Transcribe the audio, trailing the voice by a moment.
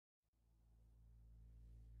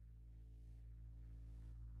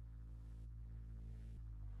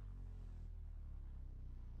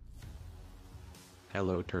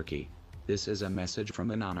Hello Turkey. This is a message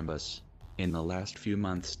from Anonymous. In the last few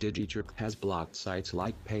months DIGITURK has blocked sites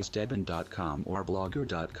like pastebin.com or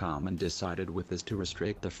blogger.com and decided with this to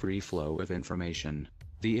restrict the free flow of information.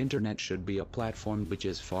 The internet should be a platform which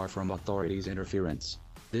is far from authorities' interference.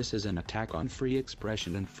 This is an attack on free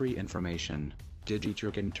expression and free information.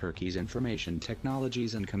 DIGITURK and Turkey's Information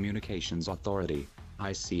Technologies and Communications Authority,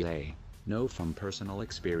 ICA, know from personal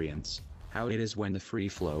experience how it is when the free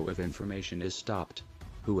flow of information is stopped.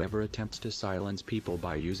 Whoever attempts to silence people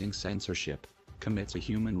by using censorship commits a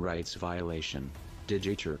human rights violation.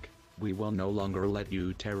 DIGITURK, we will no longer let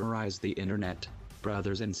you terrorize the internet.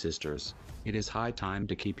 Brothers and sisters, it is high time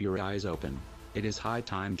to keep your eyes open. It is high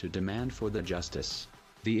time to demand for the justice.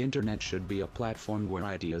 The internet should be a platform where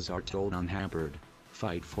ideas are told unhampered.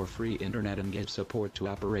 Fight for free internet and give support to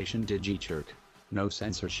Operation DIGITURK. No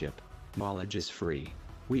censorship. Knowledge is free.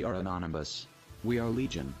 We are anonymous. We are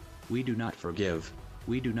legion. We do not forgive.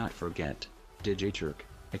 We do not forget. DIGITURK,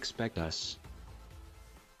 expect us.